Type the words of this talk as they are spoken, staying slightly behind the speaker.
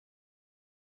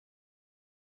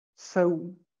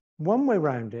So one way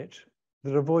around it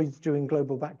that avoids doing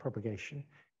global backpropagation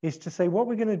is to say what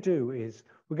we're going to do is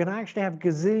we're going to actually have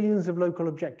gazillions of local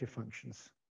objective functions.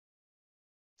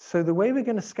 So the way we're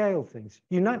going to scale things,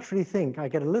 you naturally think, I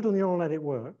get a little neural net, it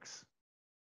works.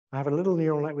 I have a little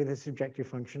neural net with this objective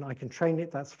function. I can train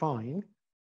it, that's fine.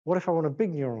 What if I want a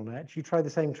big neural net? You try the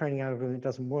same training algorithm, it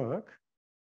doesn't work.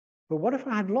 But what if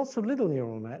I had lots of little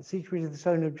neural nets, each with its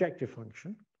own objective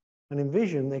function? And in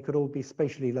vision, they could all be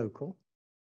spatially local.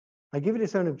 I give it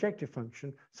its own objective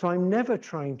function, so I'm never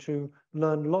trying to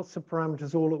learn lots of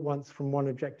parameters all at once from one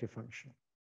objective function.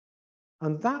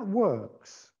 And that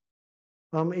works.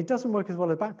 It doesn't work as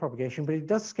well as backpropagation, but it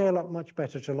does scale up much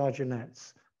better to larger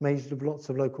nets made of lots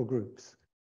of local groups.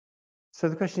 So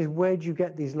the question is, where do you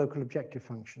get these local objective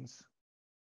functions?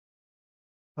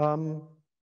 And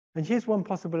here's one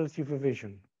possibility for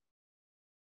vision.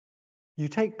 You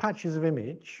take patches of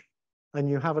image, and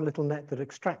you have a little net that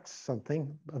extracts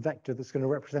something, a vector that's going to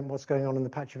represent what's going on in the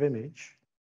patch of image.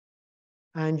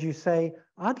 And you say,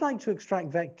 I'd like to extract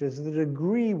vectors that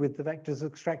agree with the vectors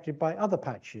extracted by other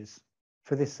patches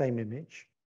for this same image,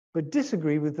 but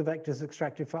disagree with the vectors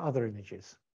extracted for other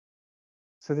images.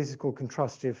 So this is called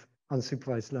contrastive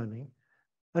unsupervised learning.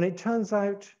 And it turns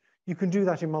out you can do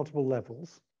that in multiple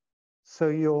levels. So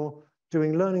you're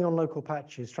doing learning on local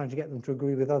patches, trying to get them to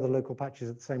agree with other local patches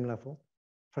at the same level,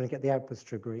 trying to get the outputs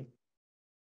to agree.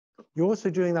 You're also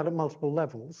doing that at multiple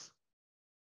levels.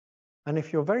 And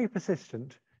if you're very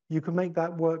persistent, you can make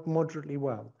that work moderately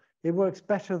well. It works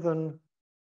better than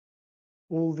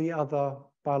all the other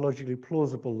biologically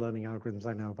plausible learning algorithms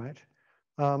I know about.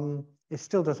 It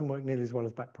still doesn't work nearly as well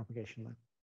as backpropagation, though.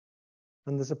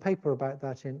 And there's a paper about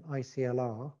that in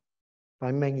ICLR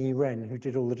by Meng-Yi Ren, who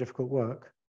did all the difficult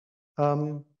work.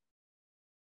 The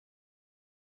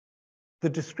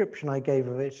description I gave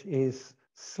of it is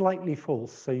slightly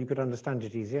false, so you could understand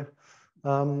it easier.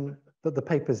 But the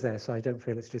paper's there, so I don't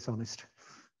feel it's dishonest.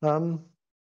 It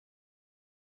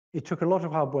took a lot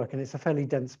of hard work, and it's a fairly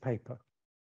dense paper.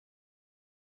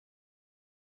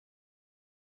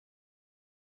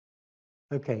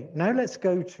 Okay, now let's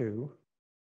go to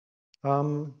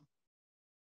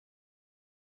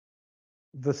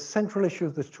the central issue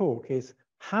of this talk is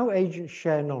how agents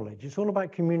share knowledge. It's all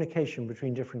about communication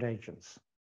between different agents.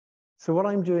 So what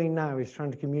I'm doing now is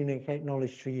trying to communicate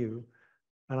knowledge to you,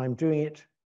 and I'm doing it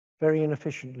very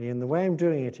inefficiently. And the way I'm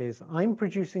doing it is I'm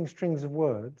producing strings of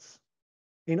words.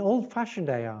 In old-fashioned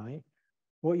AI,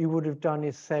 what you would have done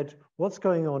is said, what's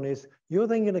going on is you're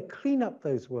then going to clean up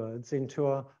those words into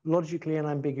a logically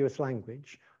unambiguous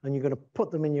language, and you're going to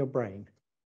put them in your brain.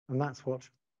 And that's what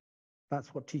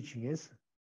teaching is.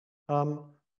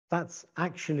 That's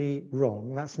actually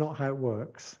wrong. That's not how it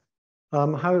works.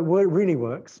 How it really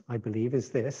works, I believe, is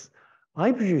this.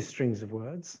 I produce strings of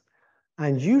words,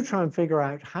 and you try and figure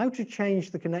out how to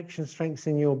change the connection strengths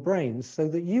in your brain so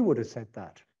that you would have said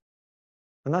that.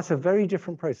 And that's a very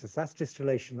different process. That's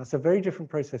distillation. That's a very different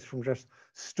process from just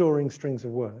storing strings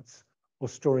of words or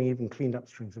storing even cleaned up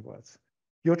strings of words.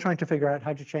 You're trying to figure out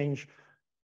how to change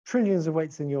trillions of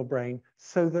weights in your brain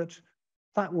so that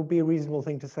that will be a reasonable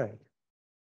thing to say.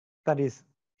 That is,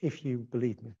 if you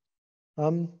believe me.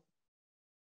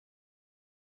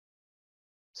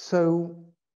 So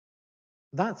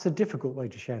that's a difficult way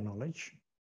to share knowledge.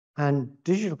 And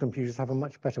digital computers have a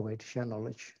much better way to share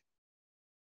knowledge.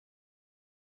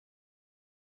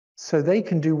 So they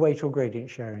can do weight or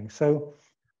gradient sharing. So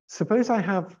suppose I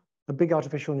have a big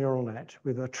artificial neural net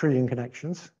with 1 trillion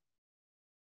connections.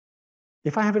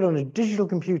 If I have it on a digital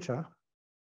computer,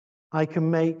 I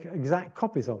can make exact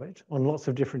copies of it on lots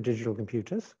of different digital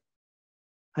computers.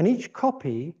 And each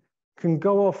copy can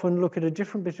go off and look at a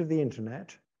different bit of the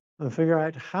internet and figure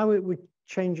out how it would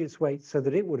change its weight so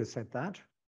that it would have said that.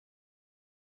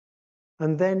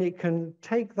 And then it can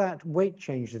take that weight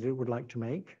change that it would like to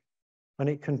make, and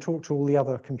it can talk to all the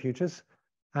other computers,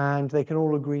 and they can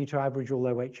all agree to average all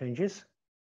their weight changes.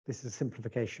 This is a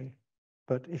simplification,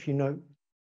 but if you know,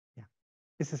 yeah,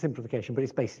 it's a simplification, but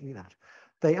it's basically that.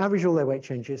 They average all their weight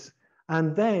changes,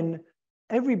 and then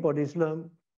everybody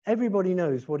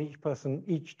knows what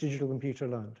each digital computer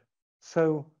learned.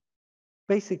 So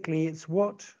basically, it's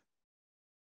what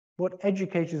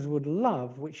educators would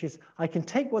love, which is I can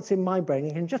take what's in my brain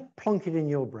and can just plonk it in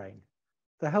your brain.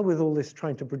 The hell with all this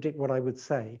trying to predict what I would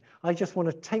say. I just want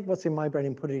to take what's in my brain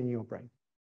and put it in your brain.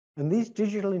 And these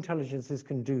digital intelligences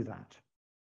can do that.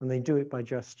 And they do it by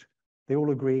just, they all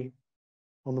agree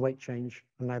on the weight change,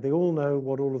 and now they all know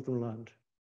what all of them learned.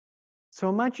 So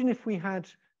imagine if we had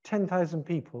 10,000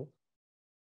 people,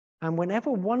 and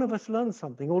whenever one of us learned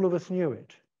something, all of us knew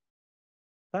it.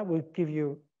 That would give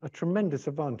you a tremendous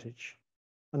advantage.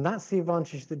 And that's the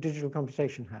advantage that digital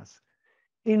computation has.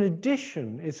 In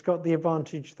addition, it's got the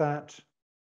advantage that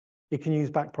it can use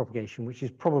backpropagation, which is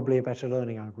probably a better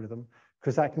learning algorithm,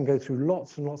 because that can go through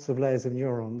lots and lots of layers of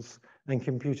neurons and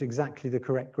compute exactly the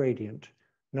correct gradient.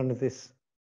 None of this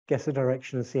guess a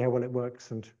direction and see how well it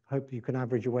works and hope you can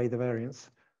average away the variance.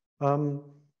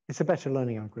 It's a better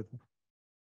learning algorithm.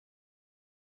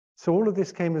 So all of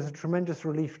this came as a tremendous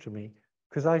relief to me,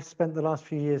 because I've spent the last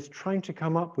few years trying to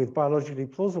come up with biologically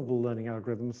plausible learning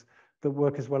algorithms that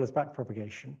work as well as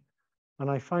backpropagation. And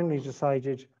I finally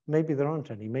decided maybe there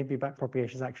aren't any, maybe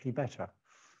backpropagation is actually better.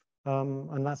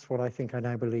 And that's what I think I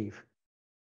now believe.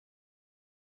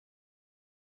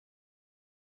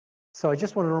 So I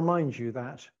just want to remind you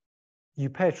that you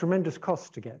pay a tremendous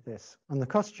cost to get this. And the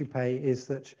cost you pay is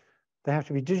that they have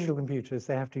to be digital computers,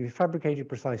 they have to be fabricated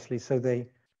precisely so they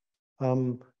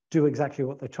do exactly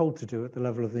what they're told to do at the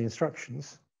level of the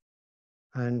instructions.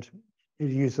 And it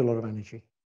uses a lot of energy.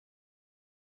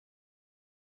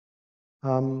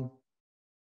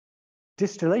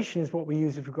 Distillation is what we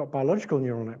use if we've got biological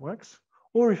neural networks,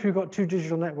 or if you've got two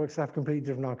digital networks that have completely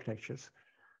different architectures.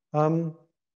 But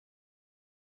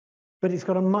it's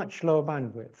got a much lower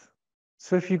bandwidth.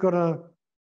 So if you've got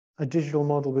a digital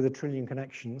model with 1 trillion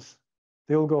connections,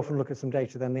 they all go off and look at some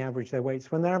data, then they average their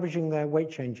weights. When they're averaging their weight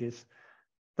changes,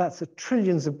 that's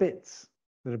trillions of bits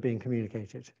that are being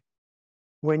communicated.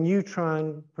 When you try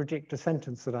and predict a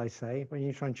sentence that I say, when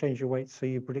you try and change your weights so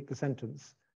you predict the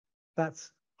sentence,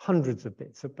 that's hundreds of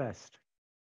bits at best.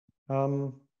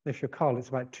 If you're Carl, it's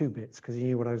about 2 bits because he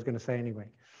knew what I was going to say anyway.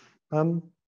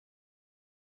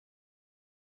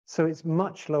 So it's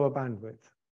much lower bandwidth.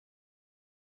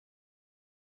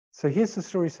 So here's the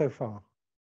story so far.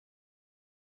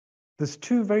 There's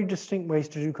 2 very distinct ways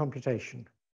to do computation.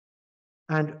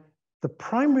 And the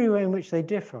primary way in which they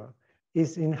differ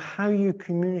is in how you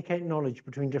communicate knowledge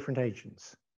between different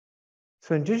agents.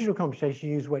 So in digital computation,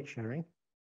 you use weight sharing.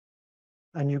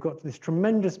 And you've got this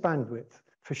tremendous bandwidth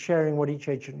for sharing what each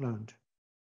agent learned.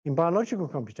 In biological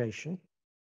computation,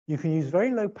 you can use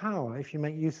very low power if you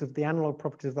make use of the analog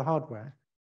properties of the hardware.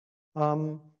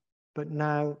 But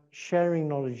now sharing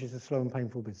knowledge is a slow and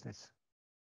painful business.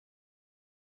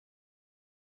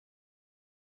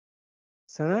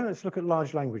 So now let's look at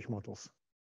large language models,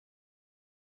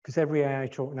 because every AI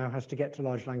talk now has to get to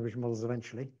large language models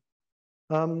eventually.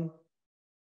 They're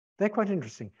quite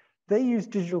interesting. They use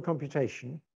digital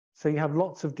computation, so you have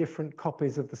lots of different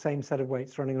copies of the same set of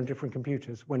weights running on different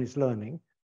computers when it's learning,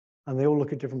 and they all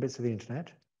look at different bits of the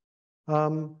internet.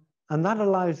 And that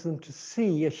allows them to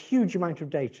see a huge amount of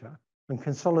data and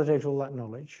consolidate all that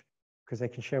knowledge, because they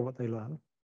can share what they learn.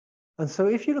 And so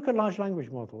if you look at large language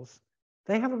models,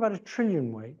 they have about 1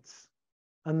 trillion weights,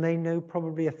 and they know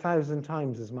probably 1,000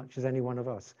 times as much as any one of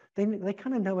us. They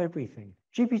kind of know everything.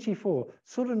 GPT-4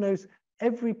 sort of knows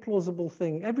every plausible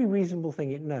thing, every reasonable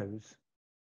thing it knows.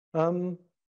 Now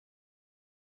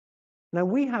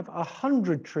we have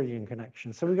 100 trillion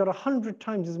connections, so we've got 100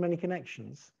 times as many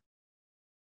connections.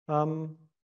 So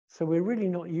we're really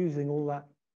not using all that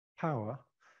power,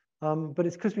 but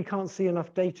it's because we can't see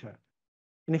enough data.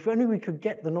 And if only we could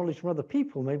get the knowledge from other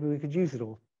people, maybe we could use it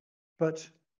all. But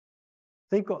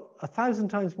they've got 1,000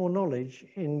 times more knowledge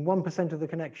in 1% of the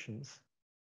connections,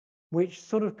 which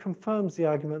sort of confirms the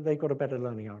argument they've got a better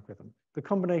learning algorithm. The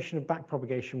combination of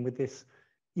backpropagation with this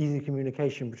easy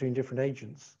communication between different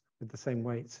agents with the same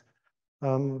weights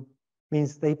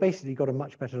means they basically got a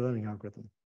much better learning algorithm.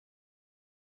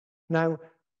 Now,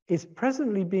 it's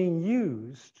presently being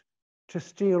used to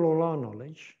steal all our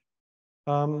knowledge.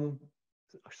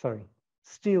 Sorry,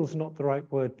 steal's not the right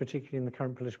word, particularly in the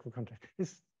current political context.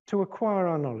 It's to acquire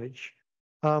our knowledge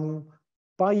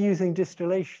by using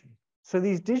distillation. So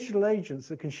these digital agents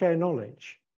that can share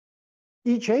knowledge,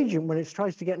 each agent, when it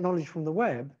tries to get knowledge from the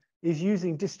web, is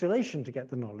using distillation to get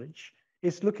the knowledge.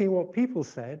 It's looking at what people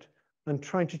said and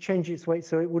trying to change its weight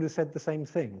so it would have said the same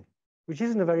thing, which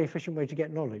isn't a very efficient way to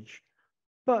get knowledge.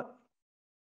 But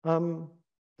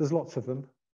there's lots of them,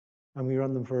 and we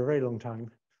run them for a very long time.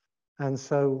 And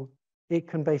so it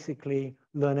can basically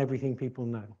learn everything people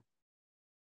know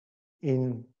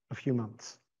in a few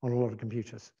months on a lot of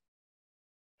computers.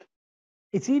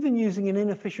 It's even using an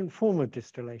inefficient form of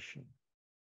distillation,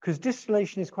 because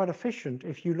distillation is quite efficient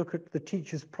if you look at the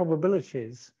teacher's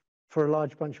probabilities for a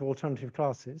large bunch of alternative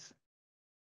classes.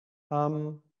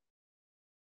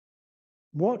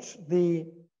 What the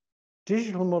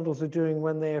digital models are doing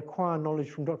when they acquire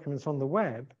knowledge from documents on the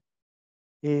web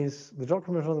is the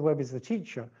document on the web is the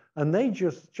teacher, and they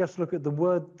just look at the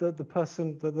word that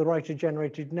the writer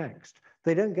generated next.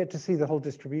 They don't get to see the whole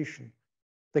distribution.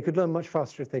 They could learn much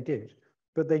faster if they did,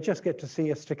 but they just get to see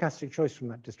a stochastic choice from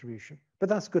that distribution. But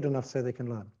that's good enough so they can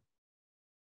learn.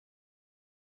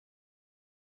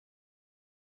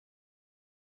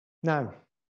 Now,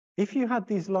 if you had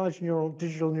these large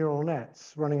digital neural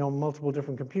nets running on multiple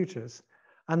different computers,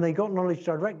 and they got knowledge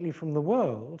directly from the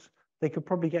world, they could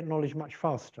probably get knowledge much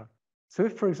faster. So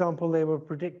if, for example, they were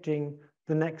predicting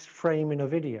the next frame in a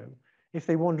video, if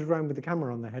they wandered around with the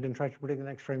camera on their head and tried to predict the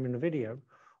next frame in a video,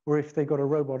 or if they got a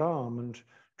robot arm and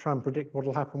try and predict what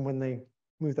will happen when they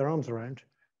move their arms around,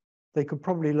 they could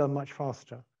probably learn much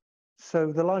faster.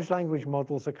 So the large language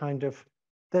models are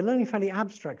they're learning fairly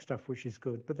abstract stuff, which is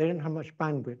good, but they don't have much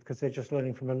bandwidth because they're just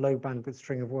learning from a low bandwidth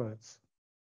string of words.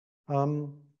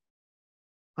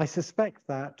 I suspect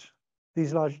that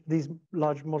these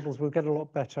large models will get a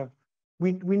lot better.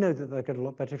 We know that they'll get a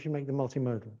lot better if you make them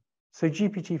multimodal. So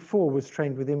GPT-4 was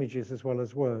trained with images as well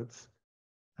as words.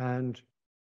 And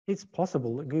it's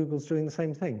possible that Google's doing the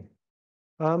same thing.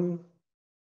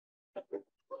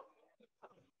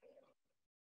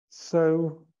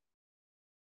 So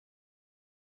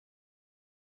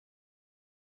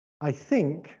I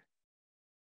think,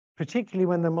 particularly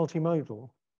when they're multimodal,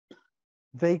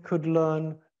 they could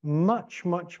learn much,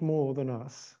 much more than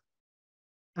us.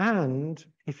 And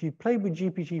if you play with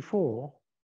GPT-4,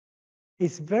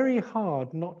 it's very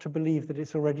hard not to believe that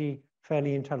it's already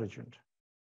fairly intelligent.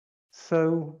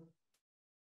 So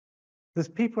there's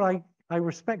people I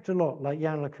respect a lot, like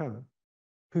Yann LeCun,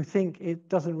 who think it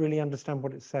doesn't really understand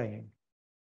what it's saying.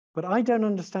 But I don't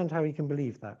understand how he can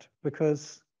believe that,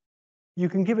 because you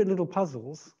can give it little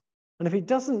puzzles, and if it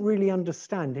doesn't really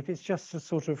understand, if it's just a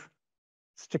sort of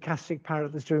stochastic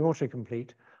parrot that's doing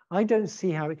autocomplete, I don't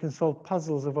see how it can solve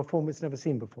puzzles of a form it's never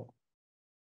seen before.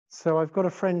 So I've got a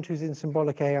friend who's in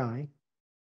symbolic AI,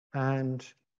 and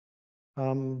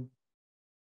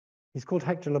he's called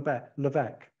Hector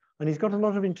Levesque, and he's got a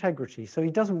lot of integrity, so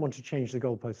he doesn't want to change the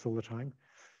goalposts all the time.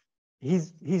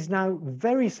 He's now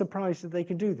very surprised that they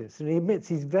can do this, and he admits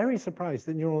he's very surprised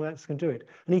that neural nets can do it.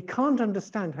 And he can't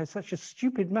understand how such a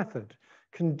stupid method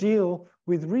can deal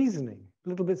with reasoning,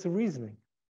 little bits of reasoning.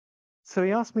 So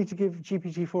he asked me to give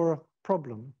GPT-4 a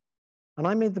problem, and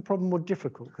I made the problem more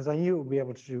difficult because I knew it would be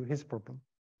able to do his problem.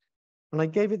 And I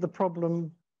gave it the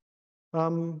problem,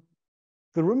 the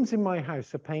rooms in my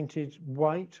house are painted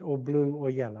white or blue or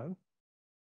yellow.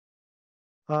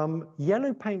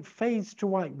 Yellow paint fades to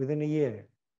white within a year.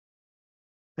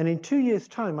 And in 2 years'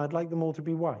 time, I'd like them all to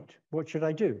be white. What should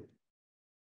I do?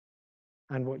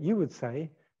 And what you would say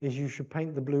is you should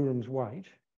paint the blue rooms white.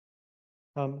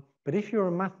 But if you're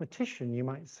a mathematician, you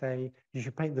might say you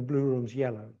should paint the blue rooms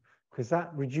yellow, because that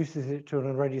reduces it to an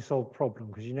already solved problem,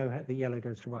 because you know how the yellow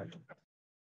goes to white.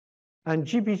 And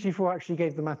GPT-4 actually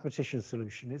gave the mathematician's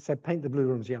solution. It said paint the blue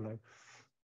rooms yellow.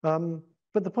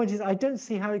 But the point is, I don't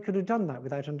see how it could have done that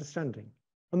without understanding.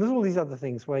 And there's all these other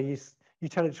things where you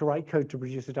tell it to write code to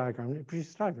produce a diagram, and it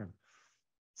produces a diagram.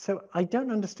 So I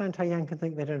don't understand how Yann can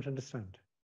think they don't understand.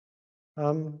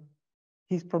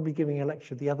 He's probably giving a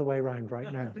lecture the other way around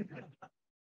right now.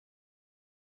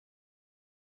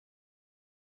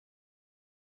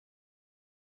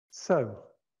 So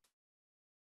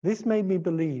this made me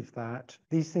believe that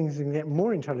these things can get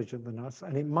more intelligent than us,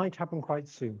 and it might happen quite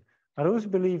soon. I always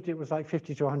believed it was like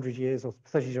 50 to 100 years, or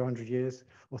 30 to 100 years,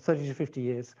 or 30 to 50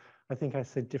 years. I think I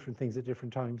said different things at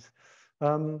different times.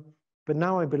 But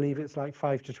now I believe it's like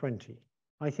 5 to 20.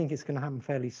 I think it's going to happen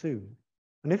fairly soon.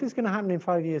 And if it's going to happen in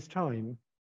 5 years' time,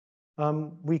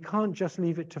 we can't just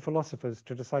leave it to philosophers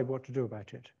to decide what to do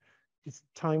about it. It's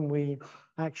time we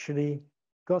actually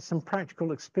got some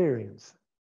practical experience.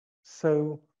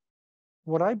 So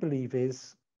what I believe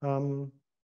is, well,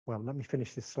 let me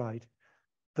finish this slide,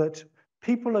 that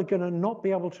people are going to not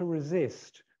be able to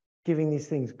resist giving these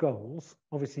things goals.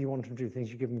 Obviously, you want them to do things,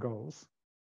 you give them goals.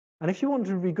 And if you want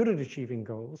them to be good at achieving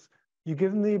goals, you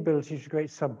give them the ability to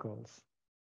create sub-goals.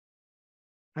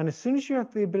 And as soon as you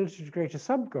have the ability to create a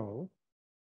sub-goal,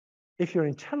 if you're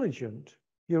intelligent,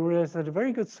 you'll realize that a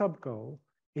very good sub-goal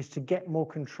is to get more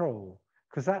control,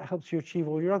 because that helps you achieve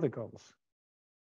all your other goals.